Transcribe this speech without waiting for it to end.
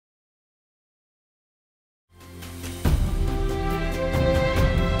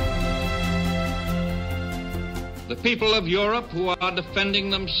The people of Europe who are defending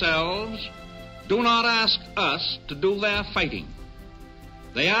themselves do not ask us to do their fighting.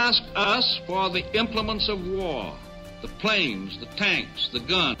 They ask us for the implements of war, the planes, the tanks, the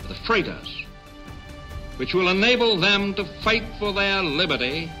guns, the freighters, which will enable them to fight for their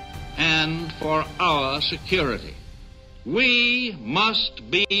liberty and for our security. We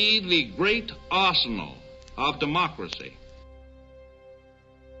must be the great arsenal of democracy.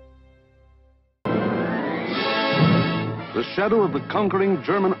 The shadow of the conquering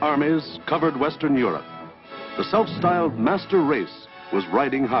German armies covered Western Europe. The self-styled master race was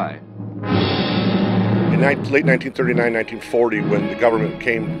riding high. In late 1939, 1940, when the government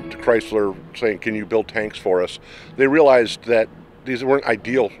came to Chrysler saying, "Can you build tanks for us?" they realized that these weren't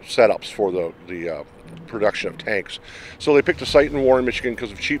ideal setups for the production of tanks. So they picked a site in Warren, Michigan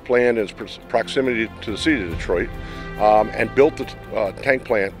because of cheap land and its proximity to the city of Detroit, and built the tank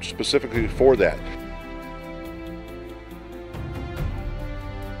plant specifically for that.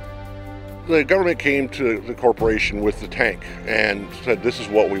 The government came to the corporation with the tank and said, "This is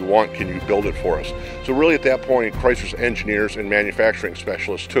what we want, can you build it for us?" So really at that point, Chrysler's engineers and manufacturing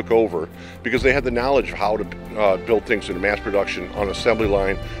specialists took over because they had the knowledge of how to build things in mass production on an assembly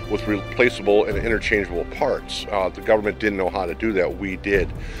line with replaceable and interchangeable parts. The government didn't know how to do that, we did.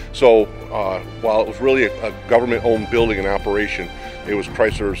 So while it was really a government-owned building and operation, it was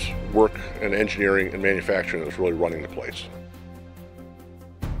Chrysler's work and engineering and manufacturing that was really running the place.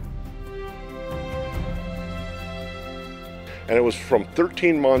 And it was from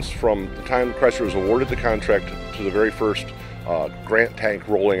 13 months from the time Chrysler was awarded the contract to the very first Grant tank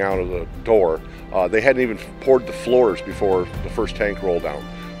rolling out of the door. They hadn't even poured the floors before the first tank rolled down.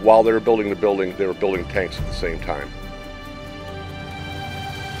 While they were building the building, they were building tanks at the same time.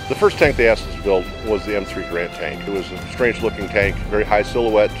 The first tank they asked us to build was the M3 Grant tank. It was a strange looking tank, very high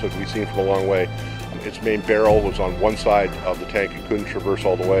silhouette, so it could be seen from a long way. Its main barrel was on one side of the tank and couldn't traverse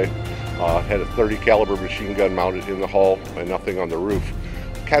all the way. Had a .30 caliber machine gun mounted in the hull and nothing on the roof.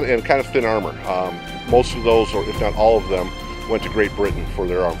 Kind of thin armor. Most of those, or if not all of them, went to Great Britain for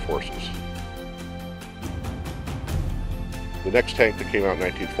their armed forces. The next tank that came out in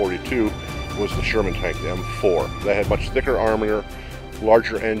 1942 was the Sherman tank, the M4. That had much thicker armor,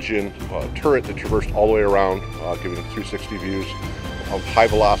 larger engine, turret that traversed all the way around, giving 360 views, of high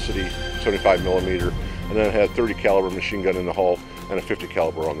velocity, 75 millimeter, and then it had a .30 caliber machine gun in the hull and a .50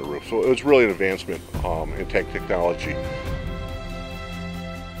 caliber on the roof. So it was really an advancement in tank technology.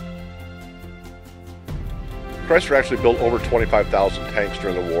 Chrysler actually built over 25,000 tanks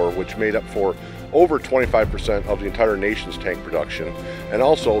during the war, which made up for over 25% of the entire nation's tank production. And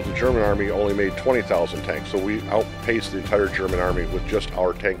also, the German Army only made 20,000 tanks, so we outpaced the entire German Army with just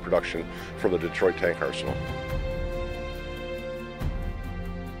our tank production from the Detroit Tank Arsenal.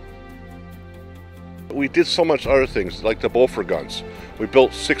 We did so much other things, like the Bofor guns. We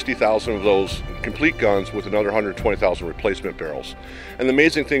built 60,000 of those complete guns with another 120,000 replacement barrels. And the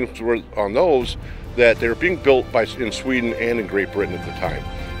amazing things were on those that they were being built in Sweden and in Great Britain at the time,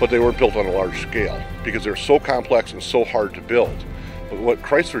 but they weren't built on a large scale because they're so complex and so hard to build. But what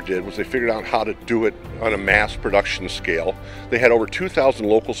Chrysler did was they figured out how to do it on a mass production scale. They had over 2,000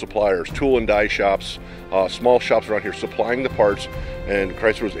 local suppliers, tool and die shops, small shops around here supplying the parts, and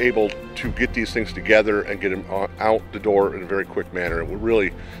Chrysler was able to get these things together and get them out the door in a very quick manner. And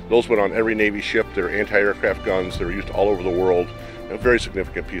really, those went on every Navy ship. They're anti-aircraft guns. They're used all over the world. A very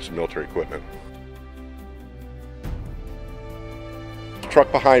significant piece of military equipment. Truck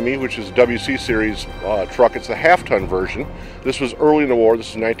behind me, which is a WC series truck. It's the half-ton version. This was early in the war. This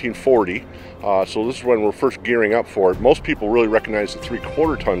is 1940, so this is when we're first gearing up for it. Most people really recognize the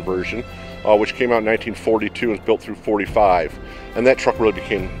 3/4-ton version, which came out in 1942 and was built through 45, and that truck really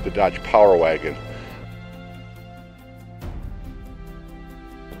became the Dodge Power Wagon.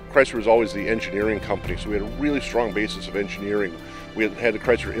 Chrysler was always the engineering company, so we had a really strong basis of engineering. We had the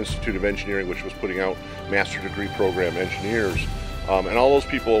Chrysler Institute of Engineering, which was putting out master degree program engineers. And all those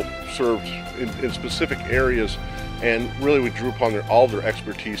people served in specific areas, and really we drew upon all their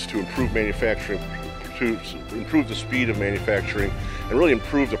expertise to improve manufacturing, to improve the speed of manufacturing, and really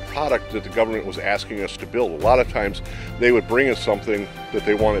improve the product that the government was asking us to build. A lot of times they would bring us something that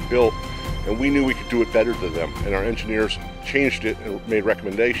they wanted built, and we knew we could do it better than them, and our engineers changed it and made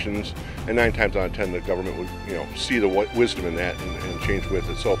recommendations, and 9 times out of 10 the government would see the wisdom in that and change with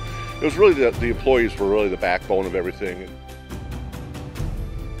it. So it was really the employees were really the backbone of everything.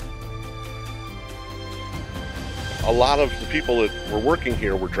 A lot of the people that were working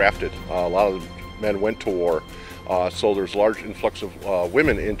here were drafted. A lot of the men went to war. So there's a large influx of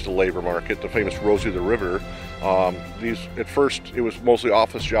women into the labor market, the famous Rosie the Riveter. At first, it was mostly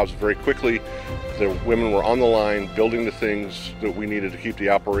office jobs. Very quickly, the women were on the line building the things that we needed to keep the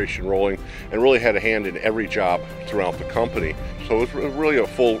operation rolling, and really had a hand in every job throughout the company. So it was really a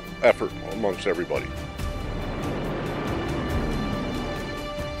full effort amongst everybody.